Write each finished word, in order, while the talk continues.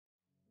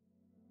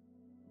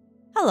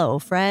Hello,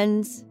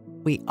 friends.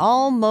 We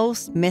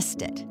almost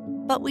missed it,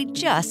 but we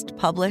just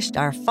published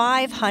our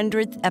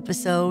 500th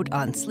episode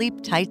on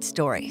Sleep Tight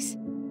Stories.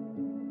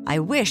 I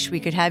wish we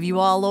could have you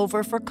all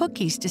over for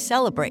cookies to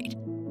celebrate,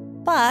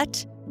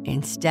 but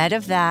instead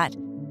of that,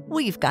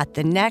 we've got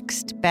the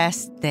next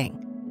best thing.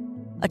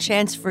 A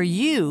chance for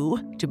you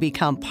to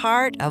become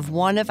part of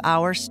one of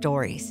our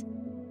stories.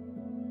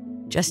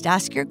 Just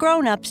ask your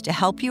grown-ups to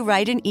help you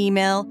write an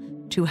email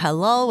to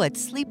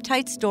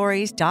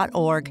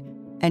hello@sleeptightstories.org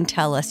and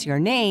tell us your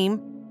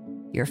name,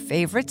 your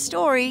favorite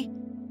story,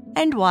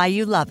 and why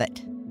you love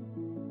it.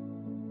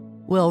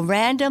 We'll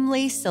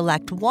randomly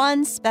select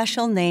one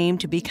special name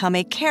to become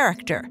a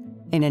character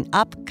in an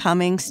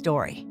upcoming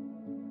story.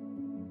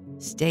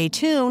 Stay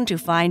tuned to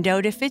find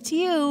out if it's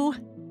you.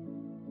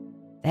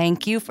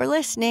 Thank you for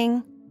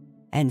listening,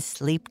 and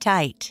sleep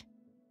tight.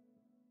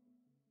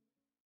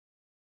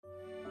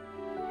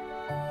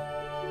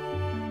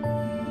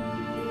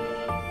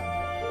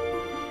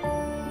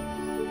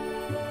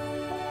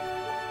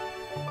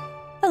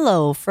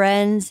 Hello,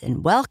 friends,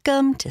 and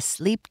welcome to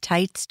Sleep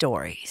Tight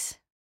Stories.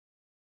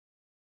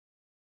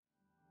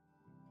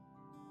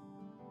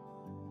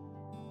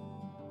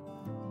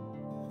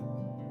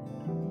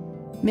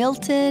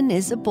 Milton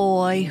is a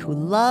boy who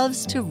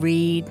loves to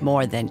read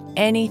more than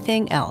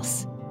anything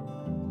else.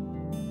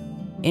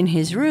 In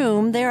his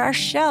room, there are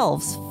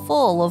shelves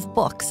full of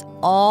books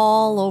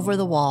all over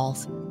the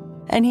walls,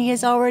 and he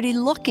is already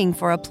looking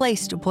for a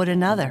place to put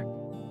another.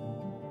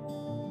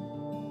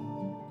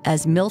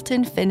 As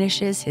Milton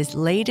finishes his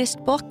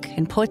latest book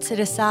and puts it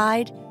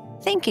aside,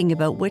 thinking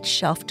about which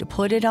shelf to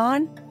put it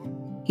on,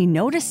 he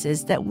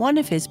notices that one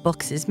of his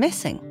books is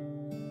missing.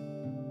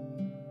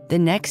 The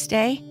next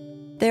day,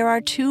 there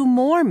are 2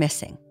 more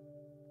missing.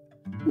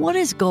 What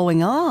is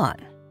going on?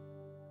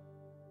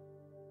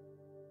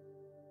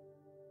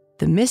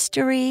 The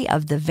Mystery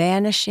of the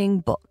Vanishing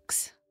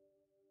Books.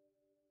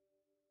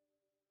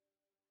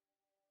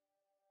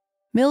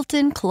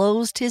 Milton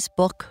closed his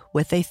book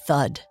with a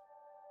thud,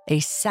 a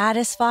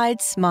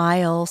satisfied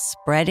smile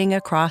spreading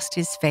across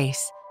his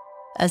face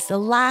as the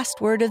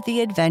last word of the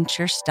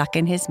adventure stuck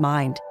in his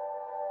mind.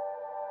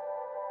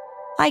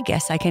 I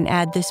guess I can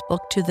add this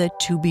book to the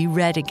to be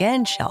read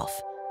again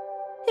shelf.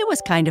 It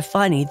was kind of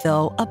funny,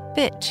 though a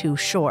bit too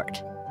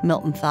short,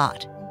 Milton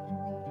thought.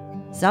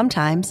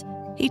 Sometimes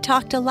he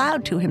talked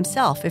aloud to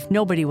himself if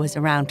nobody was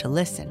around to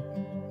listen.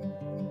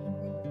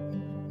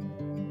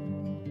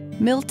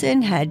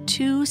 Milton had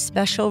 2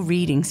 special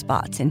reading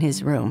spots in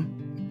his room.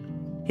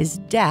 His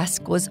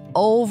desk was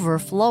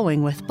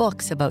overflowing with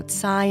books about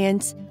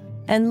science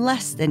and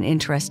less than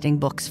interesting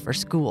books for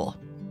school.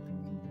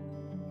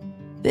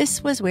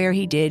 This was where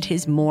he did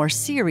his more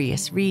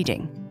serious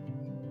reading.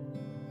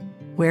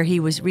 Where he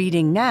was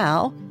reading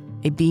now,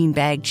 a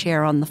beanbag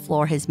chair on the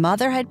floor his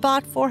mother had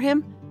bought for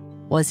him,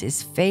 was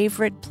his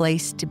favorite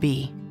place to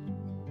be.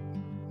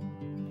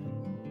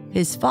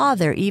 His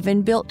father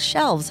even built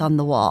shelves on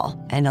the wall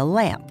and a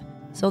lamp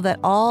so that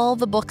all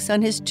the books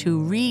on his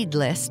to-read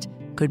list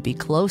could be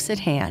close at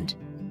hand.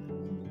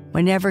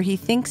 Whenever he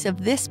thinks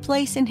of this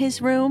place in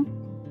his room,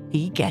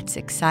 he gets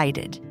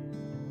excited.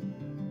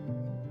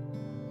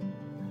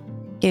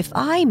 If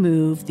I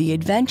move The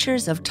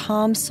Adventures of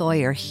Tom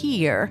Sawyer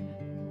here,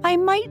 I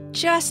might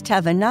just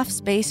have enough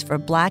space for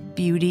Black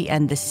Beauty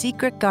and the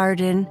Secret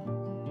Garden,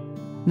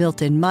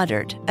 Milton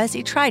muttered as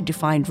he tried to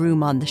find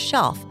room on the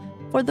shelf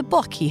for the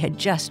book he had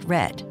just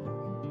read.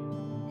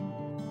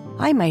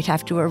 I might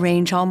have to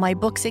arrange all my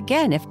books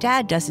again if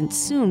Dad doesn't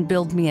soon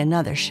build me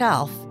another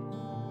shelf.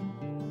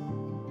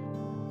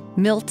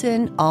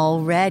 Milton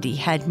already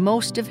had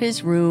most of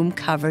his room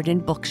covered in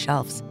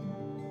bookshelves,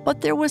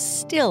 but there was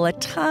still a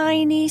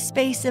tiny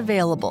space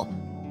available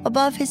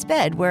above his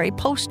bed where a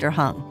poster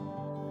hung.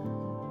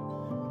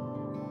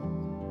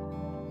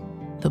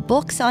 The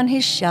books on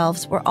his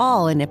shelves were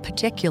all in a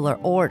particular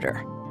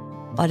order,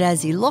 but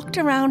as he looked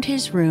around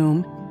his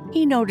room,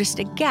 he noticed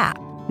a gap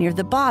near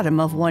the bottom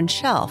of one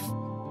shelf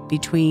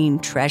between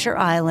Treasure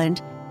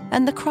Island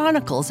and the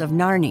Chronicles of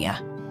Narnia.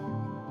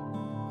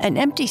 An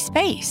empty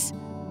space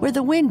where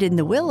The Wind in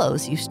the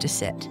Willows used to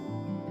sit.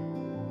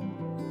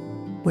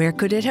 Where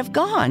could it have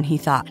gone, he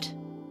thought.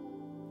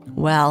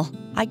 Well,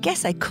 I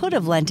guess I could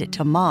have lent it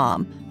to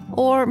Mom,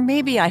 or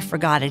maybe I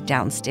forgot it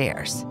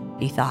downstairs,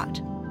 he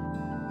thought.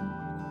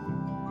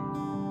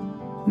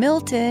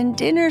 Milton,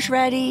 dinner's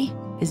ready,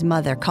 his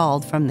mother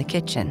called from the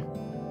kitchen.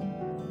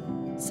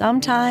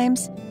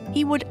 Sometimes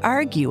he would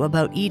argue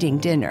about eating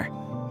dinner,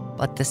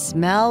 but the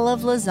smell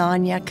of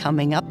lasagna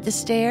coming up the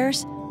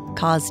stairs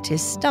caused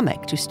his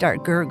stomach to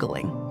start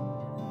gurgling.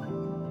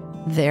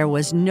 There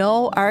was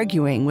no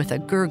arguing with a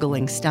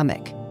gurgling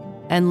stomach,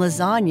 and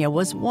lasagna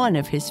was one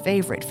of his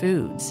favorite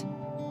foods.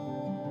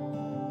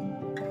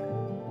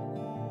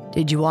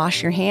 "Did you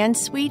wash your hands,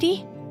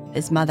 sweetie?"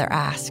 his mother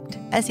asked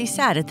as he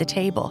sat at the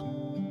table.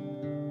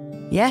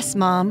 "Yes,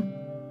 Mom."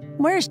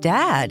 "Where's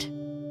Dad?"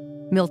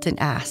 Milton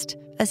asked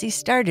as he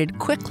started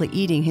quickly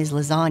eating his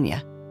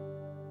lasagna.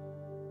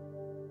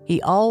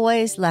 He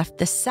always left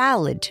the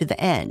salad to the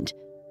end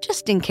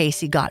just in case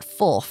he got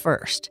full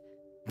first.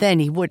 Then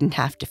he wouldn't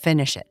have to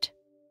finish it.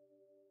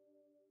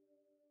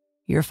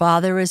 Your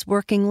father is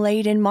working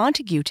late in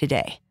Montague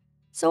today,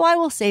 so I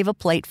will save a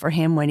plate for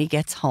him when he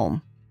gets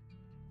home,"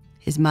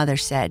 his mother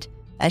said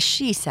as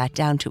she sat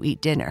down to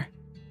eat dinner.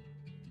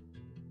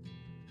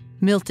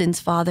 Milton's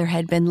father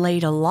had been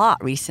late a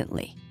lot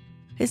recently.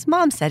 His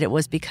mom said it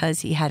was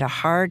because he had a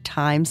hard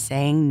time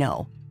saying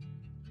no.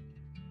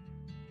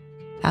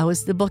 "How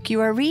is the book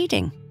you are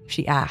reading?"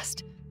 she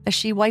asked as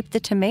she wiped the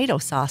tomato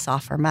sauce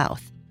off her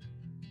mouth.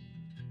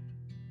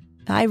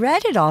 "I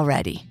read it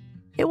already.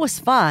 It was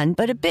fun,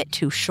 but a bit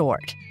too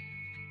short.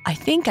 I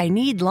think I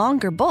need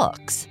longer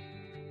books.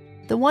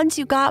 The ones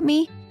you got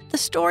me, the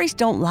stories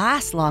don't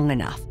last long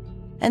enough,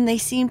 and they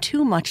seem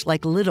too much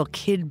like little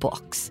kid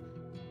books,"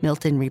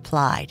 Milton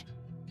replied.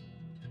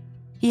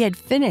 He had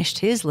finished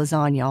his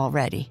lasagna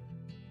already.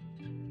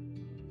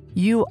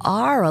 "You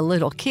are a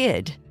little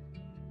kid,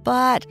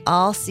 but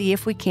I'll see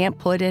if we can't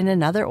put in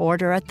another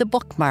order at the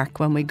bookmark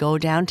when we go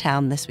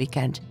downtown this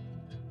weekend."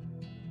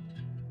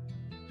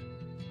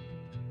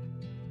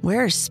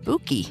 "Where's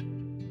Spooky?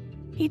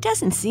 He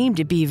doesn't seem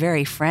to be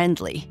very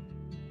friendly.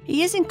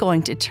 He isn't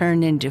going to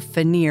turn into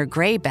Fenrir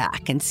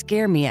Greyback and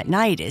scare me at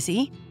night, is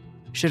he?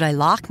 Should I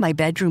lock my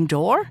bedroom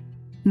door?"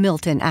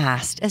 Milton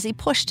asked as he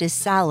pushed his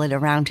salad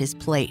around his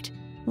plate,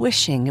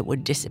 wishing it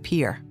would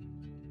disappear.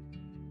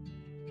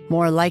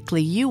 "More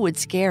likely you would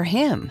scare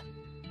him.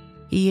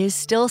 He is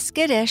still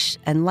skittish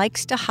and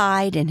likes to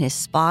hide in his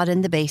spot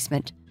in the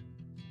basement.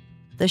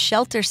 The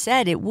shelter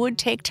said it would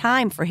take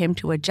time for him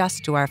to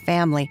adjust to our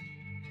family,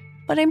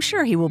 but I'm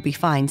sure he will be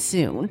fine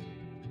soon.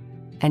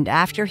 And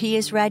after he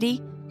is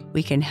ready,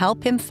 we can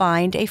help him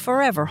find a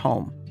forever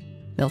home,"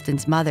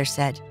 Milton's mother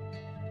said.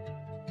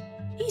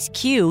 "He's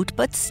cute,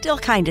 but still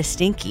kind of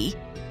stinky,"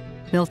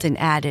 Milton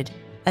added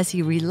as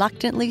he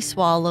reluctantly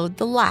swallowed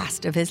the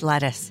last of his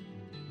lettuce.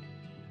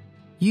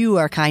 "You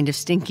are kind of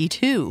stinky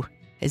too,"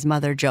 his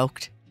mother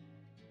joked.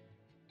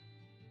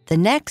 The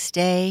next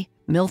day,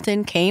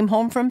 Milton came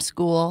home from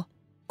school,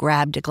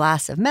 grabbed a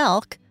glass of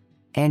milk,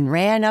 and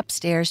ran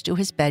upstairs to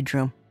his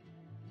bedroom.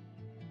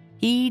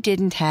 He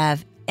didn't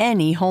have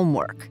any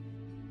homework,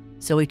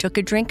 so he took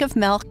a drink of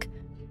milk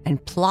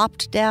and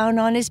plopped down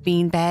on his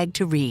beanbag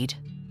to read.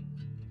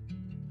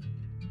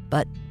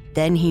 But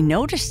then he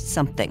noticed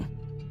something.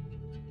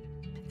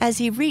 As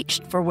he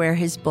reached for where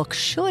his book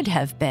should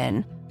have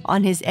been,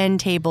 on his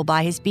end table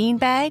by his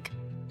beanbag,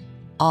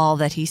 all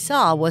that he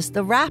saw was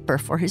the wrapper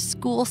for his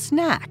school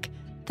snack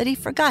that he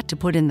forgot to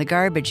put in the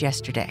garbage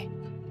yesterday.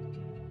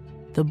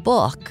 The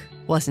book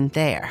wasn't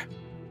there.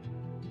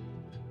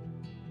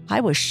 "I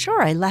was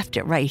sure I left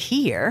it right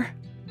here.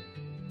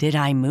 Did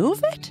I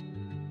move it?"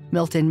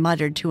 Milton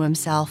muttered to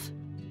himself.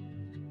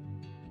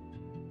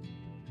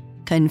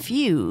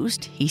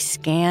 Confused, he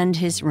scanned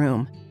his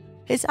room,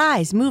 his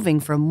eyes moving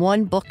from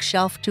one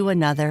bookshelf to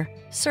another,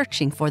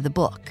 searching for the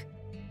book.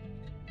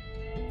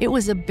 It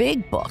was a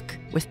big book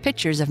with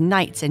pictures of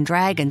knights and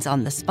dragons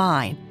on the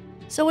spine,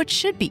 so it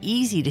should be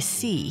easy to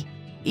see,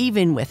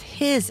 even with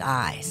his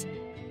eyes.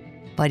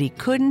 But he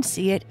couldn't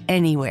see it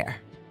anywhere.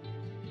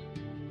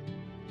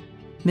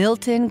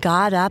 Milton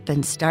got up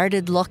and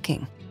started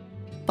looking,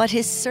 but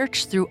his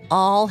search through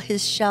all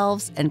his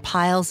shelves and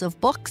piles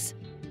of books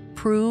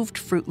proved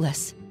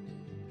fruitless.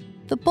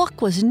 The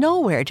book was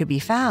nowhere to be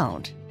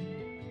found.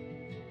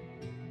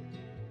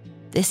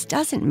 "This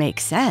doesn't make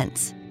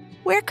sense.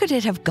 Where could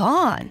it have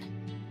gone?"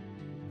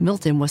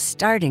 Milton was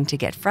starting to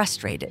get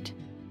frustrated.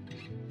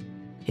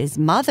 His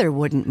mother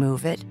wouldn't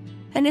move it,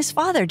 and his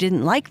father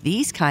didn't like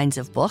these kinds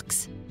of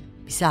books.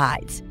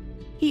 Besides,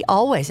 he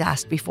always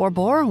asked before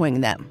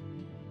borrowing them.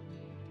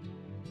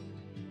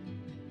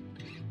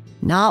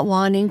 Not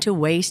wanting to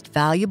waste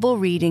valuable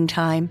reading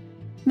time,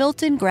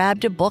 Milton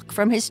grabbed a book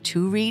from his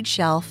to-read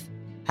shelf,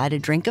 had a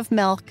drink of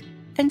milk,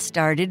 and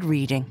started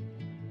reading.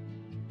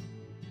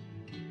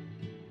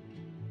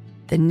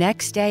 The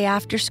next day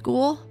after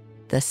school,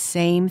 the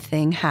same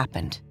thing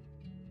happened.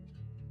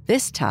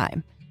 This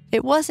time,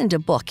 it wasn't a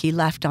book he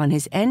left on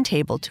his end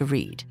table to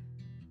read.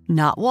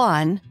 Not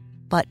one,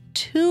 but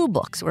 2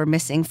 books were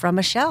missing from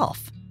a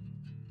shelf.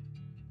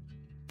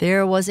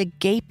 There was a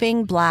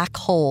gaping black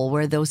hole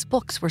where those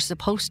books were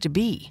supposed to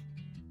be.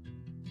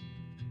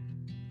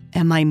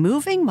 Am I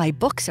moving my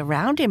books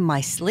around in my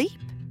sleep?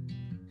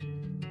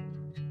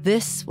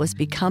 This was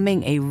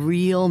becoming a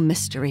real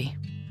mystery.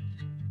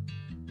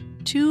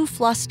 Too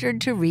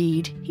flustered to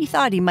read, he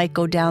thought he might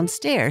go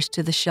downstairs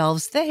to the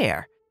shelves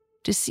there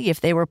to see if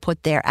they were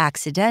put there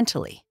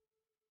accidentally.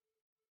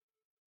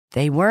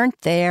 They weren't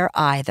there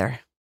either.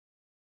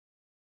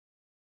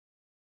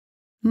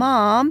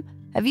 "Mom,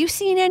 have you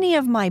seen any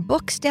of my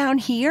books down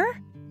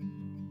here?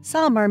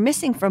 Some are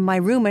missing from my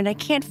room and I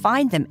can't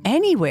find them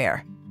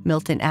anywhere,"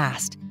 Milton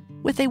asked,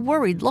 with a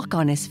worried look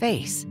on his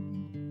face.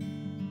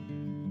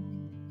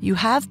 "You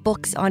have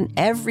books on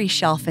every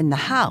shelf in the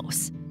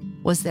house.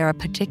 Was there a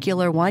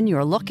particular one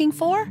you're looking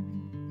for?"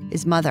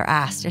 his mother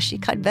asked as she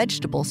cut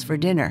vegetables for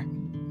dinner.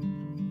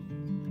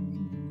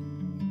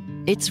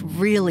 "It's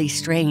really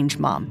strange,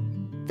 Mom.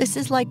 This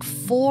is like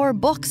 4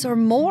 books or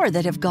more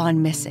that have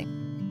gone missing.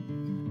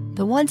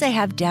 The ones I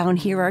have down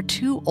here are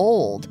too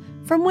old,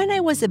 from when I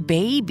was a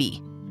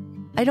baby.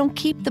 I don't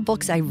keep the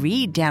books I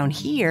read down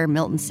here,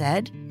 Milton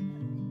said.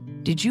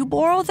 Did you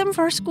borrow them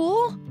for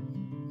school?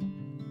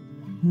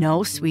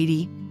 No,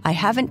 sweetie, I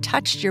haven't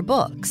touched your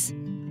books.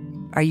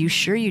 Are you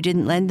sure you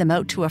didn't lend them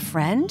out to a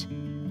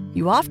friend?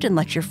 You often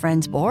let your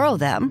friends borrow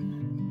them.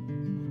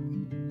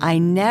 I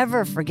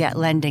never forget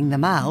lending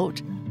them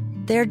out.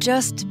 They're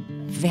just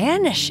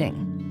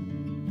vanishing.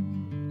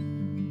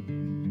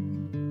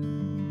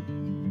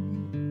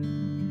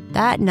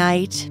 That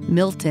night,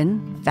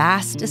 Milton,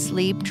 fast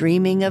asleep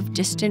dreaming of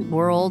distant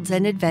worlds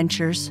and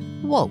adventures,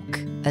 woke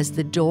as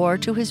the door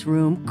to his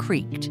room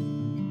creaked.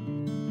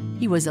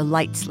 He was a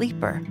light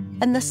sleeper,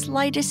 and the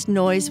slightest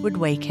noise would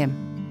wake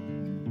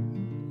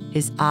him.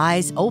 His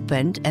eyes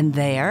opened, and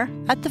there,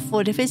 at the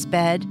foot of his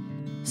bed,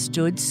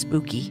 stood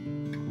Spooky.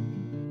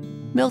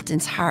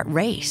 Milton's heart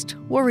raced,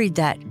 worried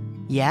that,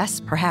 yes,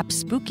 perhaps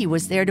Spooky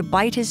was there to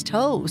bite his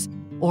toes,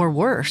 or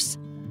worse,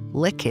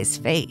 lick his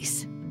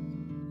face.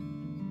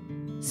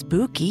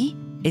 "Spooky,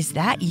 is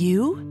that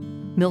you?"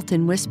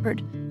 Milton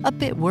whispered, a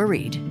bit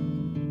worried.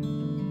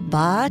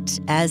 But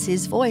as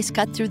his voice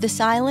cut through the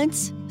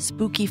silence,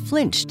 Spooky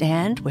flinched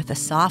and, with a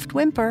soft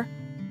whimper,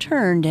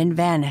 turned and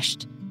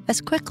vanished as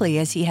quickly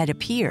as he had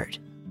appeared.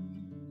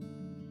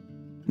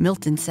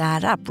 Milton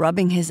sat up,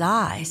 rubbing his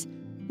eyes,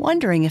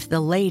 wondering if the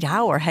late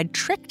hour had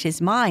tricked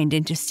his mind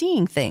into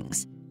seeing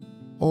things,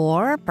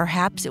 or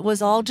perhaps it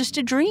was all just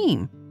a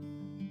dream.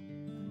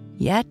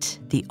 Yet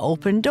the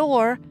open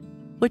door,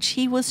 which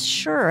he was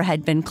sure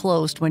had been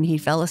closed when he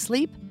fell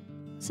asleep,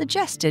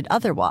 suggested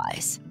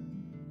otherwise.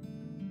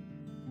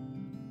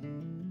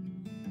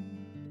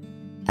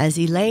 As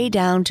he lay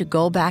down to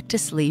go back to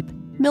sleep,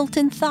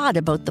 Milton thought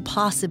about the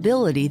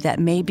possibility that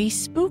maybe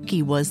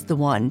Spooky was the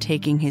one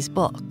taking his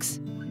books.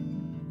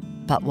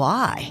 But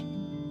why?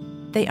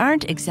 They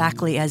aren't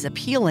exactly as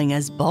appealing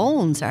as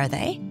bones, are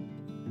they?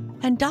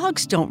 And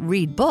dogs don't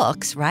read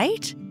books,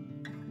 right?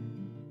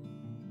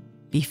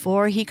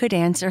 Before he could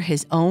answer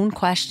his own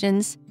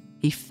questions,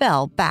 he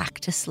fell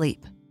back to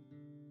sleep.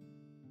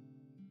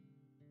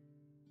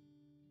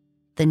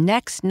 The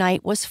next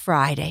night was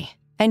Friday,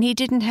 and he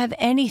didn't have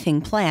anything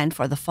planned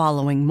for the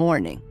following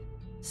morning.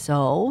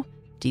 So,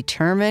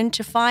 determined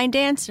to find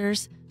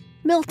answers,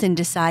 Milton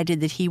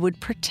decided that he would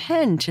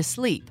pretend to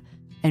sleep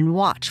and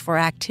watch for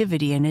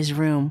activity in his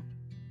room.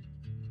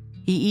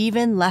 He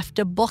even left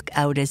a book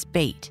out as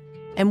bait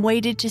and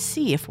waited to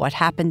see if what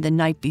happened the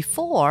night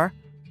before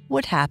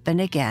would happen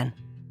again.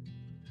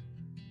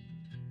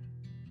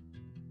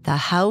 The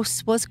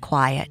house was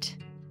quiet.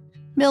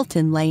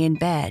 Milton lay in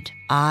bed,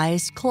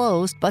 eyes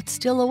closed but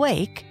still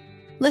awake,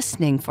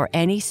 listening for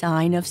any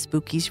sign of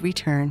Spooky's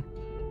return.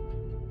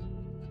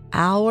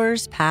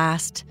 Hours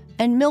passed,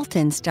 and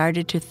Milton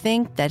started to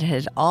think that it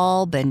had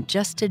all been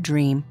just a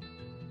dream.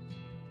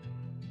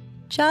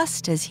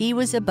 Just as he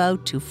was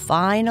about to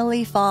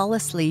finally fall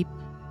asleep,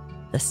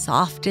 the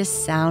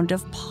softest sound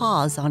of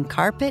paws on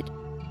carpet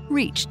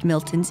reached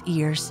Milton's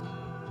ears.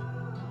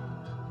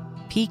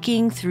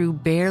 Peeking through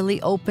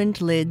barely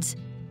opened lids,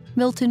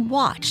 Milton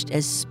watched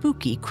as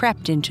Spooky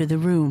crept into the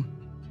room,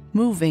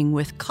 moving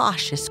with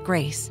cautious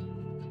grace.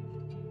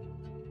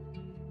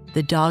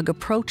 The dog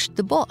approached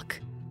the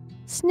book,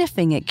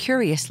 sniffing it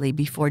curiously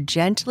before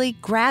gently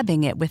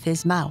grabbing it with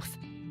his mouth.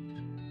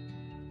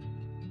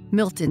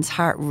 Milton's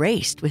heart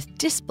raced with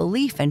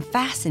disbelief and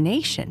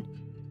fascination.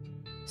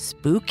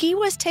 Spooky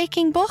was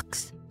taking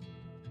books?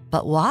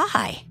 But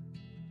why?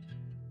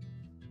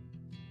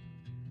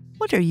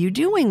 "What are you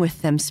doing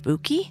with them,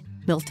 Spooky?"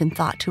 Milton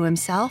thought to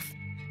himself.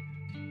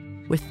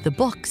 With the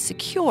book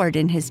secured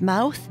in his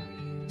mouth,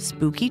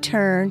 Spooky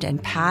turned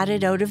and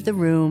padded out of the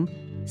room,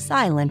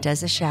 silent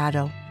as a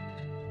shadow.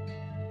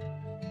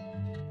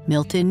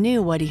 Milton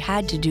knew what he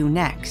had to do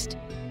next.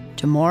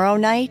 Tomorrow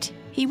night,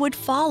 he would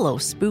follow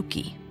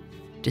Spooky,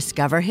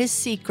 discover his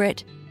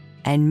secret,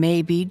 and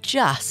maybe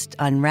just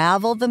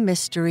unravel the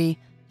mystery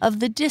of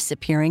the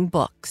disappearing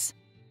books.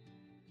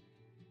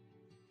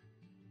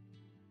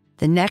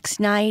 The next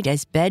night,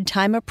 as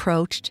bedtime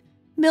approached,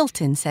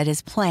 Milton set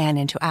his plan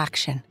into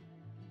action.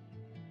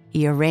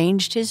 He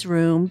arranged his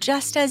room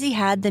just as he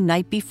had the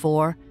night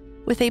before,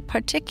 with a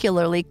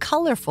particularly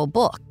colorful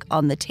book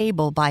on the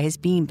table by his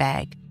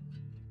beanbag.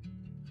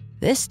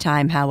 This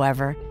time,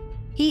 however,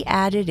 he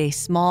added a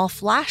small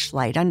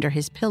flashlight under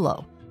his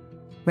pillow,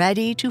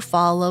 ready to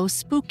follow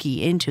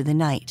Spooky into the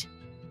night.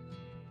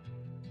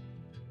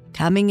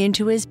 Coming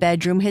into his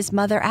bedroom, his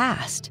mother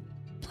asked,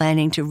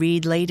 "Planning to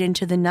read late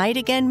into the night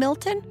again,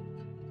 Milton?"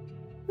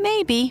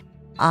 "Maybe.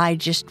 I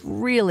just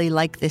really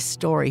like this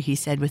story," he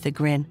said with a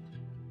grin.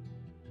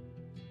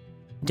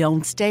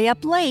 "Don't stay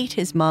up late,"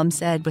 his mom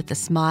said with a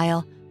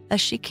smile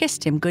as she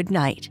kissed him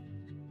goodnight,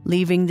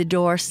 leaving the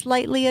door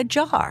slightly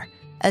ajar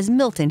as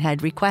Milton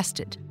had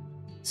requested,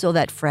 so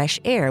that fresh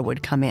air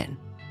would come in.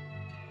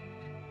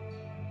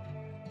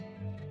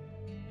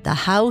 The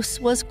house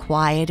was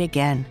quiet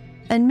again,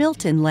 and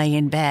Milton lay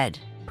in bed,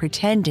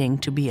 pretending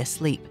to be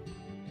asleep.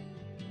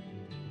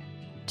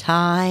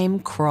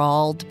 Time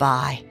crawled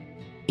by,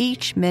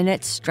 each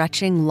minute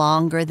stretching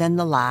longer than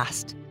the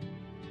last.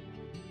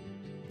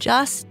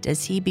 Just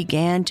as he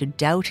began to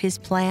doubt his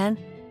plan,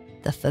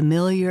 the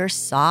familiar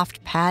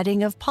soft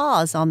padding of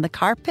paws on the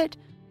carpet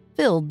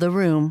filled the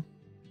room.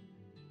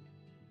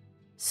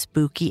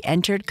 Spooky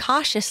entered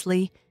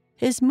cautiously,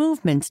 his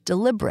movements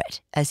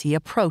deliberate as he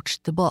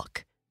approached the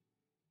book.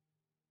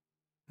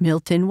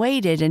 Milton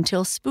waited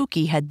until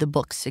Spooky had the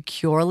book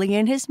securely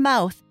in his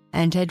mouth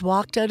and had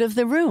walked out of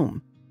the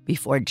room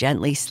before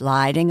gently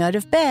sliding out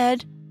of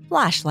bed,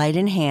 flashlight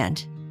in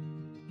hand.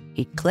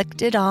 He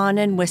clicked it on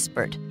and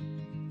whispered,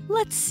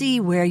 "Let's see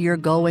where you're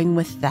going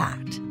with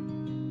that."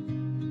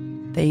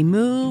 They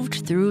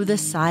moved through the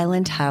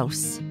silent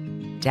house,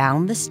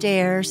 down the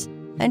stairs,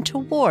 and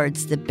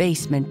towards the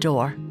basement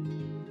door.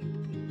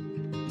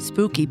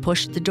 Spooky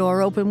pushed the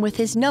door open with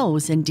his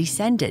nose and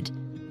descended,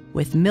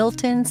 with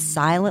Milton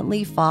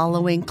silently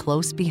following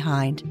close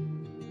behind.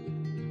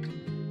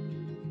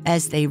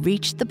 As they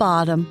reached the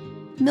bottom,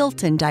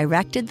 Milton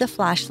directed the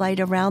flashlight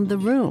around the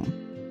room,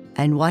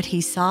 and what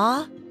he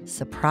saw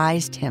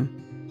surprised him.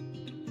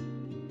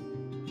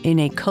 In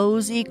a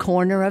cozy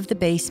corner of the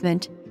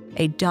basement,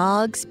 a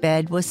dog's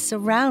bed was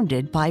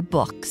surrounded by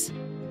books,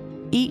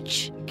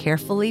 each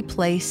carefully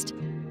placed,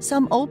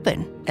 some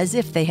open as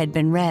if they had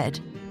been read.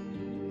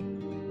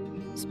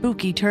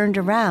 Spooky turned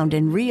around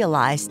and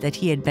realized that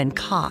he had been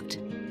caught.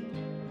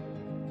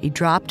 He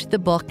dropped the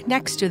book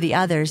next to the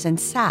others and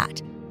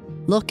sat,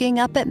 looking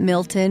up at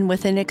Milton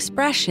with an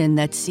expression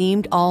that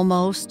seemed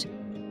almost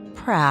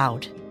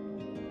proud.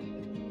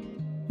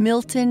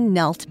 Milton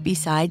knelt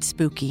beside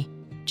Spooky,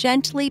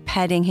 gently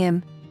petting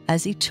him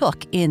as he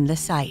took in the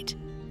sight.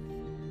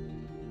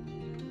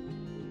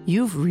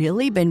 "You've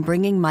really been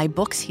bringing my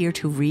books here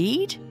to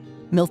read?"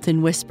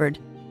 Milton whispered,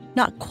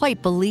 not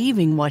quite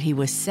believing what he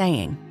was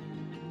saying.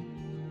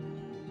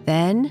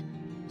 Then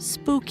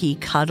Spooky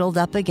cuddled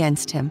up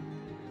against him,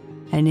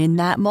 and in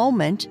that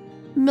moment,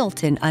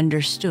 Milton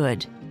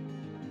understood.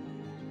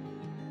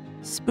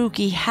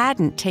 Spooky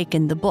hadn't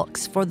taken the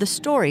books for the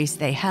stories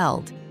they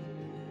held.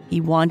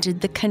 He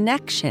wanted the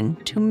connection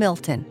to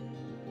Milton.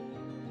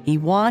 He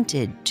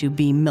wanted to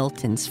be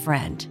Milton's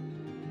friend.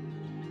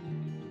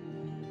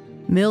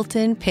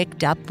 Milton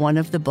picked up one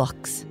of the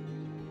books.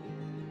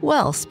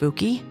 "Well,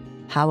 Spooky,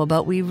 how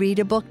about we read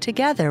a book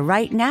together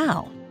right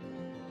now?"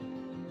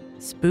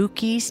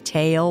 Spooky's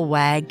tail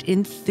wagged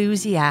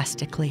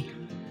enthusiastically,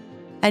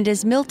 and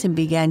as Milton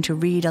began to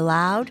read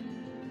aloud,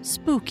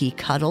 Spooky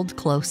cuddled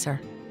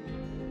closer.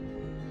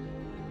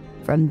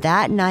 From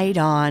that night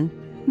on,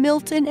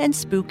 Milton and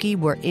Spooky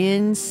were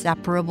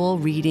inseparable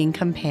reading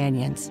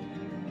companions,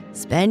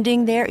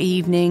 spending their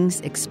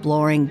evenings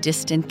exploring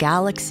distant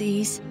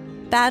galaxies,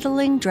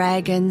 battling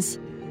dragons,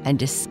 and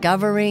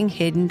discovering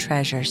hidden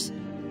treasures.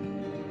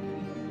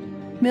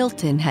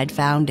 Milton had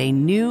found a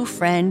new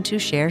friend to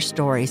share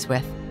stories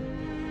with,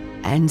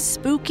 and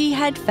Spooky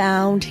had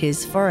found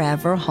his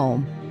forever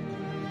home.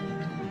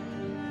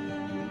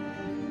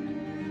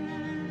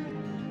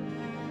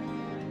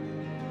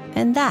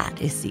 And that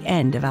is the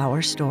end of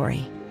our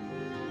story.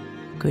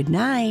 Good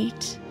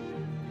night.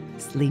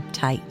 Sleep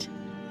tight.